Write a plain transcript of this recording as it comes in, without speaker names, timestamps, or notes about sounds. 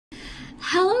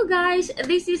Hello guys!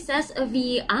 This is CESS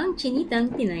VEE, ang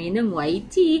Chinitang Pinay ng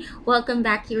YT. Welcome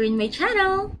back here in my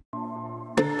channel!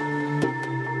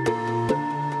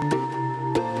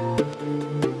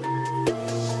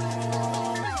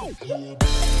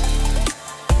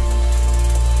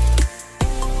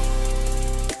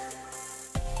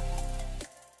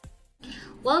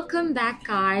 Welcome back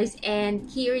guys, and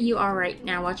here you are right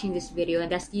now watching this video,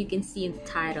 and as you can see in the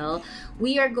title,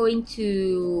 we are going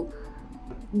to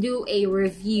do a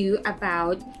review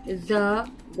about the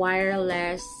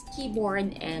wireless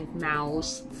keyboard and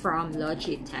mouse from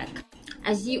Logitech.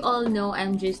 As you all know,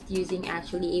 I'm just using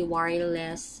actually a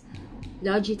wireless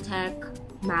Logitech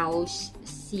mouse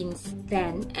since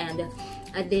then, and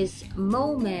at this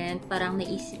moment parang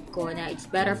naisip ko na it's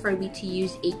better for me to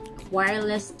use a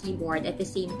wireless keyboard at the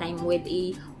same time with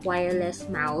a wireless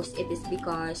mouse. It is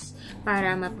because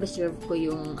para ma-preserve ko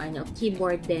yung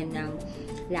keyboard din ng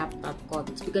laptop ko.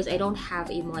 It's because I don't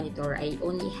have a monitor. I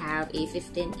only have a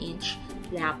 15-inch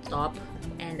laptop,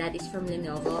 and that is from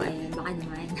Lenovo. Ayan, baka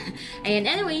naman. Ayan,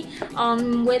 anyway,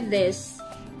 with this,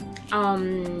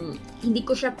 hindi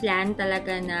ko siya plan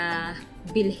talaga na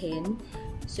bilhin.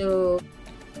 So,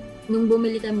 nung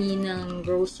bumili kami ng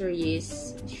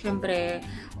groceries, syempre,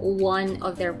 one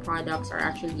of their products are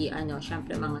actually,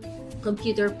 syempre, mga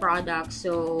computer products.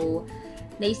 So,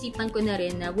 naisipan ko na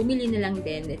rin na bumili na lang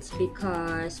din. It's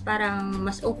because parang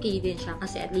mas okay din siya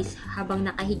kasi at least habang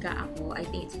nakahiga ako, I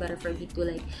think it's better for me to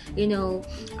like,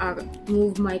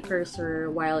 move my cursor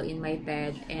while in my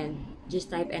bed and just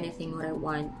type anything what I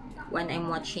want when I'm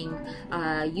watching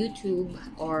YouTube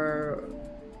or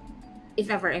if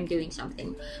ever I'm doing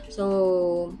something.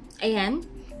 So, ayan.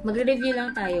 Magre-review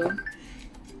lang tayo.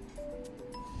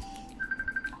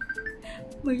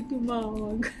 May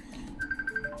tumawag.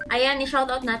 Ayan,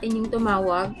 i-shoutout natin yung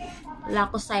tumawag.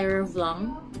 Lakosire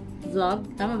Vlog.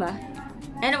 Tama ba?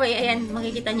 Anyway, ayan,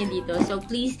 makikita nyo dito. So,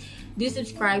 please do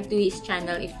subscribe to his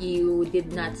channel if you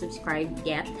did not subscribe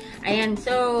yet. Ayan,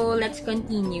 so, let's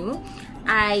continue.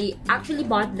 I actually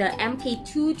bought the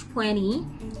MK220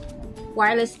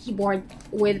 wireless keyboard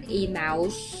with a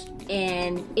mouse.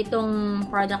 And itong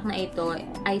product na ito,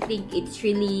 I think it's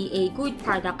really a good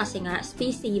product kasi nga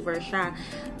space saver siya.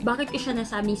 Bakit ko siya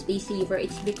nasabing space saver?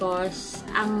 It's because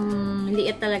ang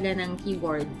liit talaga ng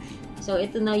keyboard. So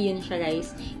ito na yun siya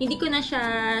guys. Hindi ko na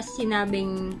siya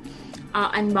sinabing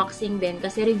unboxing din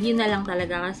kasi review na lang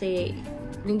talaga kasi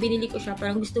nung binili ko siya,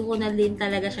 parang gusto ko na din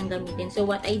talaga siyang gamitin. So,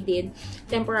 what I did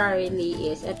temporarily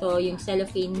is, ito, yung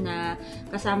cellophane na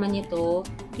kasama nito,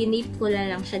 pinape ko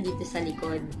lang siya dito sa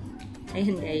likod.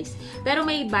 Ayan, guys. Pero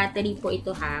may battery po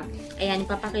ito, ha. Ayan,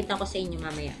 ipapakita ko sa inyo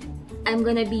mamaya. I'm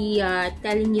gonna be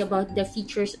telling you about the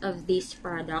features of this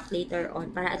product later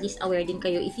on para at least aware din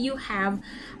kayo if you have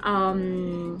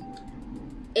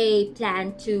a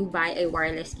plan to buy a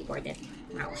wireless keyboard and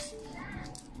mouse.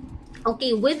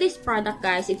 Okay, with this product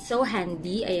guys, it's so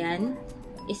handy. Ayan,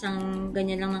 isang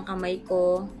ganyan lang ng kamay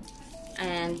ko.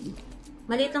 And,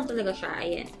 maliit lang talaga siya.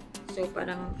 Ayan. So,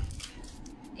 parang,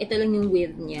 ito lang yung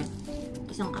width niya.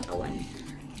 Isang katawan.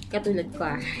 Katulad ko,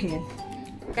 ayan.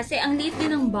 Kasi, ang liit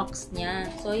din ng box niya.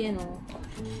 So, ayan o.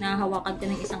 Nahawakan ko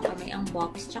ng isang kamay ang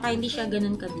box. Tsaka, hindi siya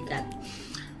ganun kabigat.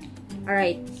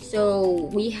 Alright. So,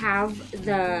 we have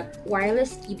the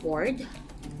wireless keyboard.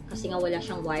 Kasi nga wala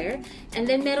siyang wire. And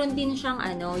then, meron din siyang,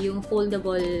 yung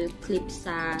foldable clip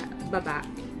sa baba.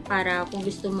 Para kung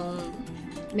gusto mong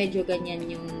medyo ganyan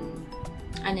yung,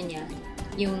 niya,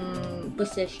 yung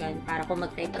position. Para kung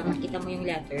mag-type ka, makita mo yung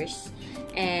letters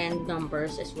and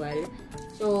numbers as well.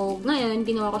 So, ngayon,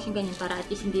 ginawa ko siyang ganyan para at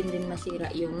least hindi din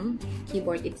masira yung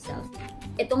keyboard itself.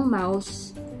 Itong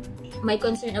mouse, my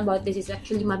concern about this is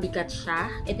actually mabigat siya.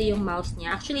 Ito yung mouse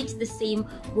niya. Actually, it's the same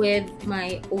with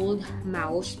my old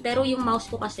mouse. Pero yung mouse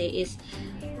ko kasi is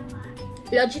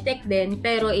Logitech din,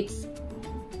 pero it's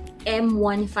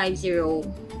M150,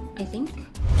 I think.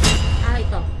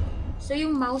 Ito. So,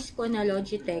 yung mouse ko na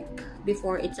Logitech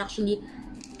before, it's actually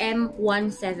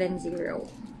M170.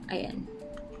 Ayan.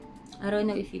 I don't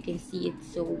know if you can see it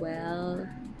so well.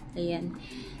 Ayan.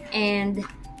 And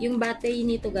yung battery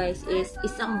nito guys is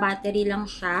isang battery lang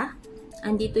siya.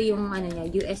 Andito yung niya,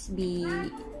 USB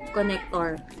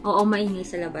connector. Oo, maingay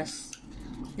sa labas.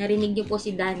 Narinig niyo po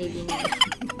si Danny din.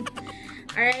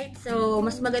 Alright, so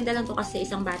mas maganda lang to kasi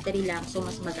isang battery lang. So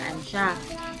mas magaan siya.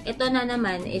 Ito na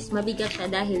naman is mabigat siya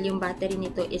dahil yung battery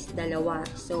nito is dalawa.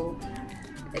 So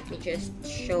let me just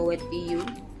show it to you.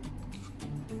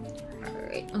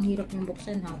 Alright, ang hirap ng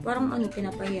buksan ha. Parang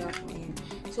pinapahiya ako. Ayan.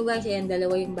 So guys, ayan,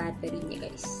 dalawa yung battery niya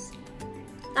guys.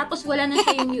 Tapos wala na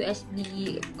siya yung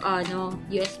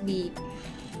USB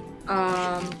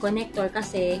connector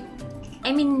kasi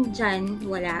I mean, dyan,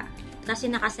 wala. Kasi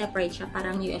naka-separate siya.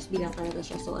 Parang USB lang talaga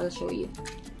siya. So, I'll show you.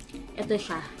 Ito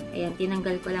siya. Ayan,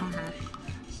 tinanggal ko lang ha.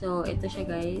 So, ito siya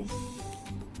guys.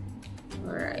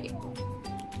 Alright.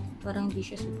 Parang di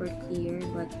siya super clear,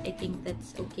 but I think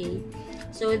that's okay.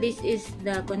 So, this is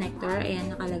the connector.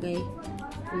 Ayan, nakalagay.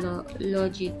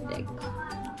 Logitech.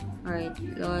 Alright,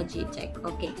 Logitech.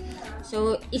 Okay.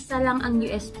 So, isa lang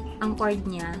ang cord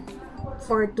niya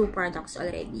for 2 products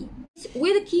already.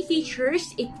 With the key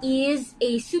features, it is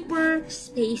a super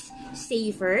space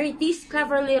saver. This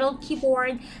clever little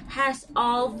keyboard has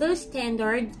all the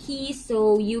standard keys,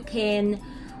 so you can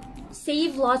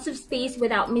save lots of space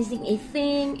without missing a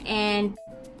thing, and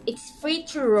it's free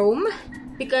to roam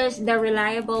because the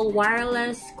reliable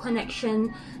wireless connection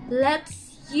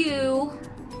lets you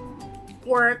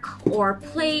work or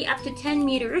play up to 10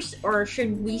 meters, or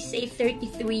should we say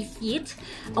 33 feet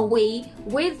away,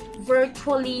 with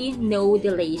virtually no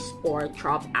delays or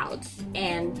dropouts.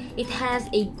 And it has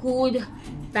a good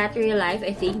battery life,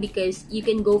 I think, because you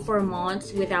can go for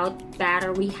months without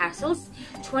battery hassles.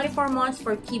 24 months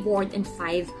for keyboard and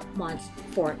 5 months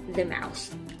for the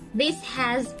mouse. This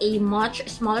has a much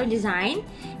smaller design,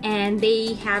 and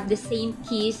they have the same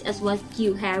keys as what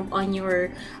you have on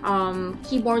your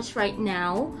keyboards right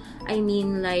now. I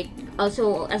mean, like,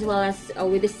 also as well as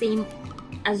with the same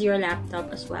as your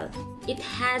laptop as well. It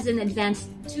has an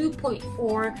advanced 2.4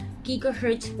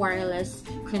 gigahertz wireless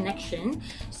connection,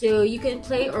 so you can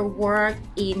play or work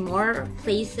in more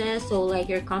places, so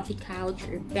like your comfy couch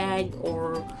or bed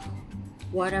or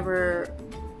whatever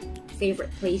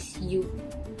favorite place you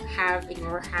have in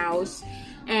your house.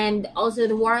 And also,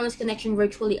 the wireless connection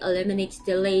virtually eliminates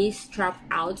delays,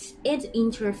 dropouts, and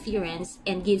interference,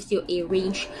 and gives you a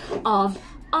range of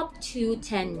up to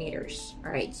 10 meters.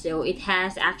 Alright, so it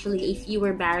has actually a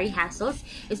fewer battery hassles.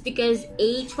 It's because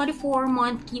a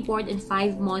 24-month keyboard and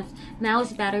 5-month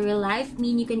mouse battery life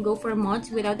mean you can go for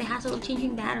months without the hassle of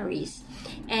changing batteries.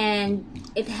 And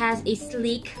it has a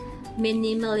sleek,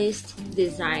 minimalist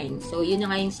design. So, yun na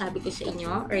nga yung sabi ko sa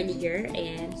inyo earlier.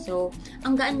 And so,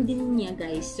 ang gaan din niya,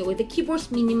 guys. So, the keyboard's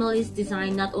minimalist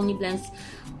design not only blends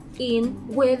in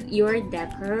with your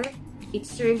decor, it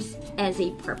serves as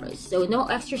a purpose. So, no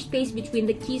extra space between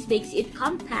the keys makes it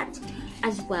compact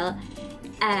as well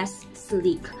as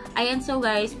sleek. Ayan, so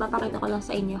guys, papakita ko lang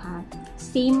sa inyo ha.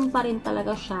 Same pa rin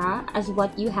talaga siya as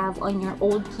what you have on your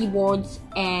old keyboards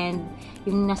and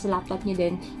yung nasa laptop nyo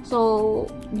din.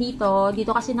 So, dito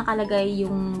kasi nakalagay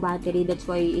yung battery. That's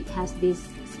why it has this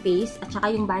space. At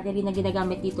saka yung battery na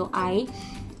ginagamit dito ay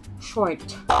short.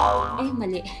 Ay,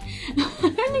 mali.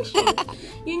 Anong short?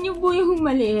 Yun yung po yung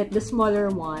maliit, the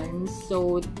smaller ones.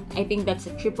 So, I think that's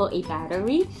a AAA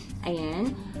battery.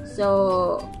 Ayan.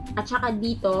 So, at saka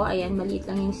dito, ayan, maliit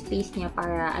lang yung space niya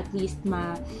para at least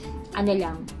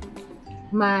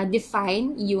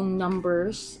ma-define yung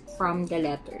numbers from the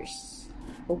letters.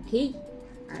 Okay?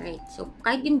 Alright. So,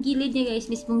 kahit yung gilid niya, guys,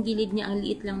 mismong gilid niya, ang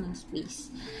liit lang ng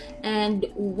space. And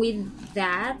with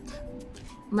that,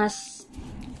 mas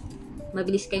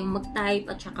mabilis kayong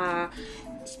mag-type at saka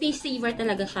space saver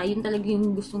talaga siya. Yun talaga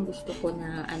yung gustong-gusto ko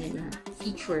na,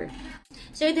 feature.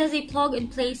 So, it has a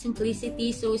plug-and-play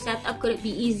simplicity. So, setup could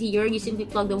be easier. You simply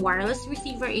plug the wireless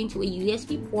receiver into a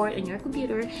USB port on your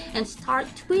computer and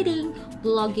start tweeting,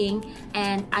 blogging,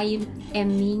 and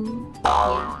IMing.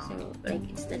 Yeah, so, like,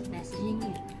 instant messaging,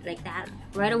 like that,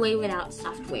 right away without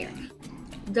software.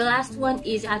 The last one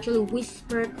is actually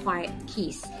whisper quiet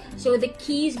keys. So, the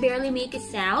keys barely make a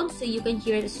sound, so you can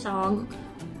hear the song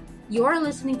you're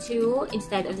listening to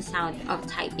instead of the sound of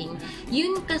typing.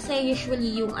 Yun kasi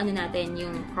usually yung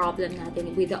yung problem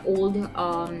natin with the old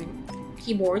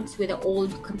keyboards, with the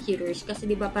old computers.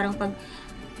 Kasi diba parang pag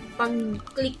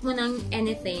click mo ng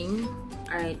anything,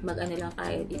 alright, mag-ano lang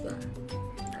tayo dito.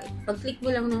 Alright, pag click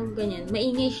mo lang ng ganyan,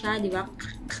 maingay siya, diba?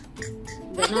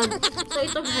 Ganon. So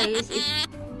ito guys,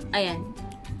 ayan.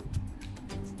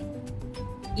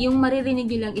 Yung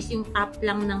maririnig nyo lang is yung tap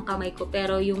lang ng kamay ko,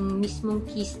 pero yung mismong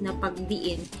keys na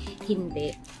pagdiin,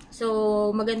 hindi.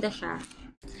 So, maganda siya.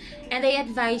 And I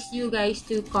advise you guys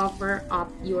to cover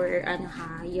up your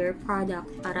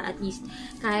product para at least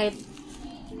kahit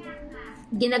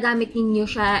ginagamit ninyo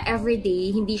siya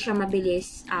everyday, hindi siya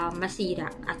mabilis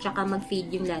masira at saka mag-fade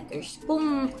yung letters.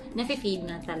 Kung nafe-fade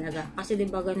na talaga. Kasi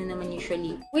diba ganun naman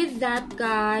usually. With that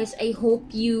guys, I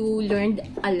hope you learned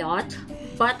a lot.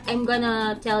 But I'm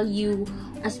gonna tell you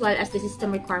as well as the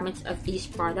system requirements of these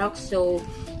products. So,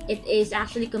 it is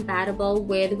actually compatible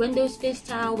with Windows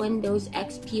Vista, Windows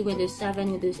XP, Windows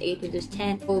 7, Windows 8, Windows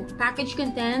 10. So, package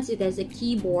contents, it has a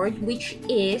keyboard which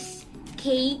is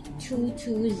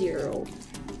K220.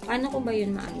 Paano ko ba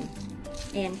yun maano?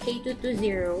 Ayan,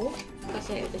 K220.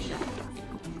 Kasi ito siya.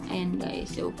 Ayan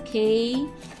guys. So,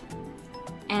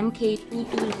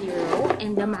 MK220.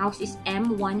 And the mouse is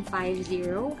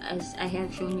M150 as I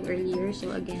have shown you earlier.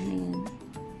 So, again, ayan.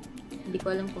 Hindi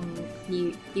ko alam kung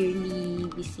clearly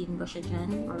seen ba siya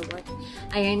dyan or what.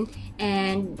 Ayan.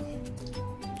 And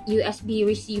USB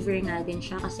receiver nga din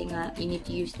siya kasi nga you need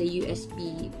to use the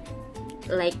USB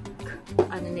like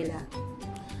ano nila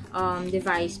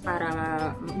device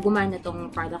para gumana tong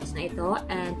products na ito.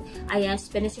 And ayan,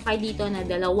 specify dito na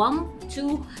anong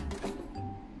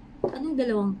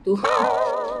dalawang two?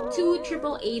 Two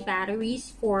AAA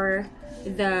batteries for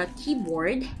the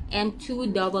keyboard and 2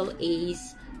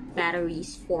 AA's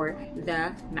batteries for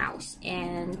the mouse.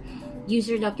 And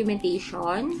user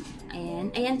documentation.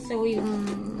 Ayan, so yung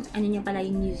ano niya pala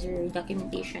yung user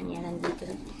documentation niya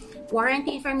nandito.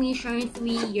 Warranty information,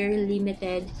 3-year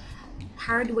limited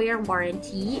hardware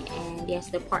warranty, and yes,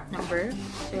 the part number.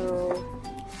 So,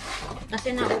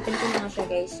 kasi na-open ko na siya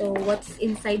guys. So, what's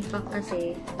inside pa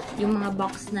kasi, yung mga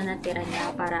box na natira niya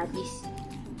para at least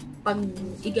pag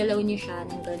igalaw niyo siya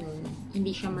ng ganun, hindi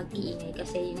siya mag-iingay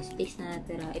kasi yung space na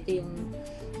natira, ito yung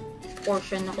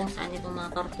portion na kung saan itong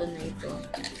mga karton na ito.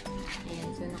 Ayan,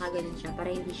 so nakaganon siya para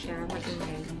hindi siya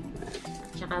maingay.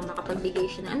 Tsaka makapagbigay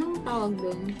siya na, anong tawag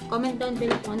dun? Comment down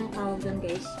below kung anong tawag dun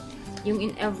guys. Yung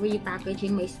in every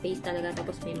packaging may space talaga,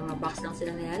 tapos may mga box lang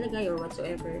sila nilalagay or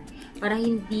whatsoever para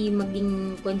hindi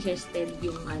maging congested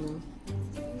yung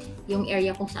yung area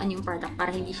kung saan yung product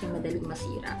para hindi siya madaling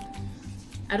masira.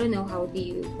 I don't know how do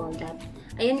you call that.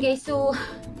 Ayan guys, so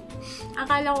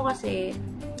akala ko kasi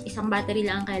isang battery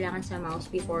lang ang kailangan sa mouse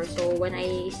before. So when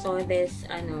I saw this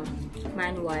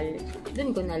manual,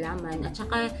 dun ko nalaman. At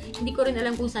saka hindi ko rin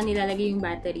alam kung saan nilalagay yung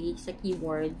battery sa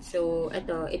keyboard. So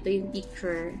ito yung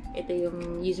picture, ito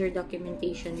yung user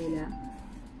documentation nila.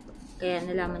 Kaya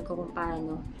nalaman ko kung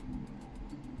paano.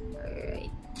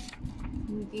 Alright.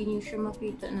 Hindi niyo siya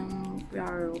makita ng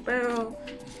klaro. Pero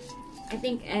I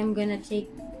think I'm gonna take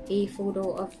a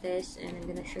photo of this and I'm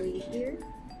gonna show you here.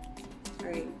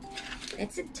 Alright.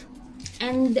 That's it.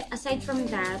 And aside from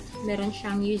that, meron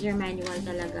siyang user manual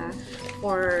talaga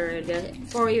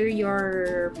for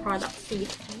your product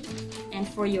safety and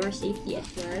for your safety as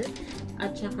well.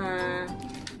 At saka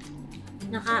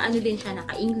naka-ano din siya,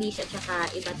 naka-English at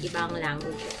saka iba't ibang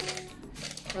languages.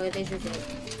 So this is it.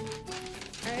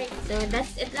 Alright, so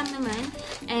that's it lang naman.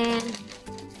 And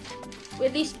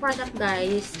with this product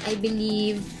guys, I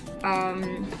believe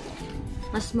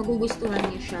mas magugustuhan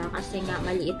niyo siya kasi nga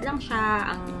maliit lang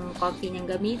siya, ang comfy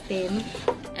niyang gamitin,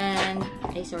 and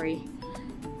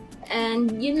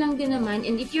and yun lang din naman.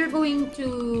 And if you're going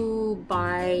to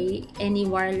buy any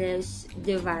wireless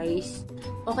device,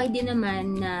 okay din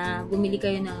naman na bumili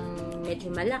kayo ng medyo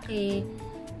malaki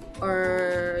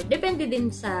or depende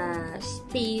din sa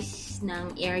space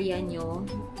ng area nyo.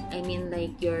 I mean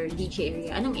like your DJ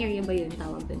area. Anong area ba yun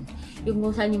tawag dun? Yung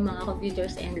kung saan yung mga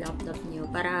computers and laptop nyo.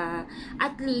 Para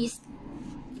at least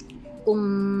kung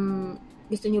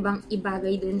gusto nyo bang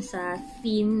ibagay dun sa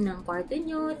theme ng kwarto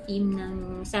nyo, theme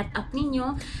ng setup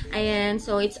ninyo. Ayan,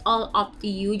 so it's all up to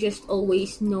you. Just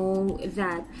always know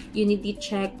that you need to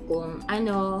check kung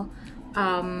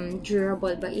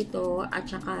durable ba ito at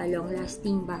saka long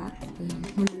lasting ba.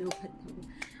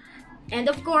 And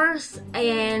of course,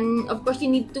 you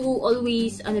need to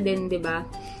always, diba,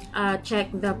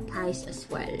 check the price as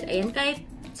well. Ayan, kahit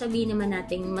sabihin naman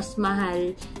natin mas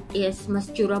mahal is mas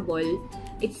durable,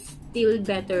 it's still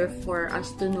better for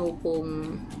us to know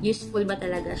kung useful ba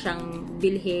talaga siyang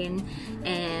bilhin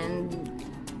and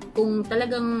kung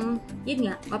talagang,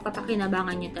 yun nga,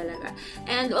 mapapakinabangan nyo talaga.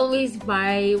 And always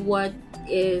buy what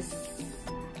is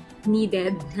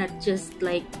needed, not just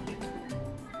like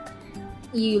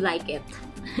you like it.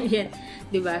 Yan,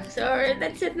 diba? So,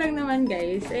 that's it lang naman,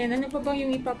 guys. And ano pa bang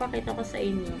yung ipapakita ko sa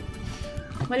inyo?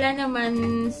 Wala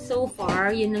naman so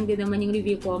far. Yun lang din naman yung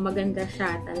review ko. Maganda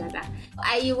siya talaga.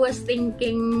 I was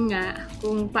thinking nga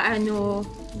kung paano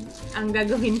ang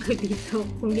gagawin ko dito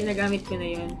kung ginagamit ko na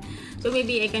yun. So,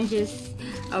 maybe I can just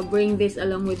bring this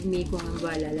along with me kung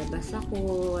lalabas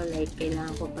ako. Like,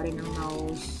 kailangan ko pa rin ng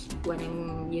mouse when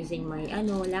I'm using my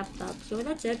laptop. So,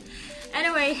 that's it.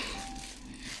 Anyway,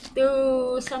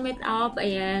 to sum it up,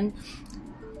 ayan,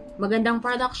 magandang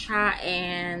product siya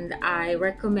and I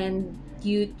recommend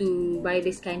you to buy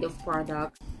this kind of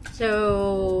product.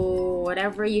 So,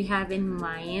 whatever you have in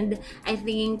mind, I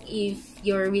think if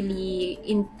you're really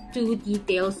into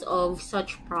details of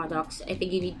such products, I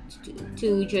think you need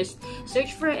to just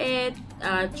search for it,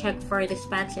 check for the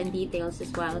specs and details as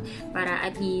well, para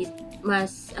at least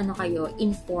mas kayo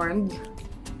informed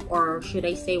or should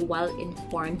I say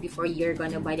well-informed before you're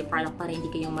gonna buy the product para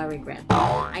hindi kayo ma-regret.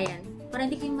 Ayan. Para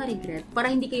hindi kayo ma-regret. Para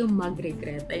hindi kayo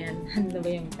mag-regret. Ayan. Ano ba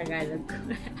yung Tagalog ko?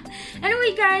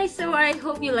 Anyway, guys, so I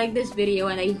hope you like this video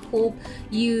and I hope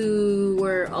you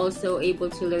were also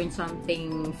able to learn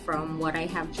something from what I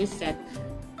have just said.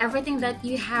 Everything that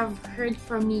you have heard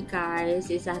from me, guys,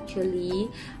 is actually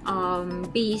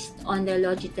based on the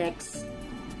Logitech's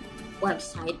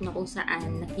website na kung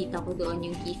saan nakita ko doon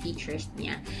yung key features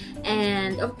niya.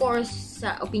 And of course,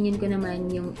 sa opinion ko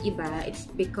naman yung iba, it's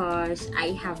because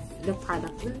I have the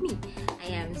product with me.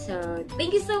 Ayan. So,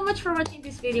 thank you so much for watching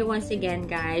this video once again,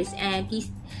 guys. And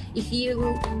please, if you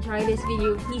enjoy this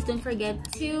video, please don't forget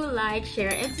to like,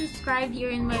 share, and subscribe here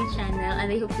in my channel.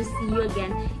 And I hope to see you again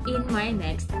in my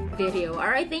next video.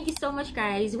 Alright, thank you so much,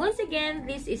 guys. Once again,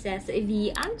 this is CESS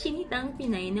VEE. I'm Chinitang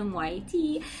Pinay ng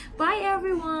YT. Bye,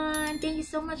 everyone. Thank you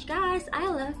so much, guys. I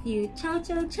love you. Ciao,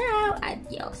 ciao, ciao.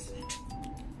 Adios.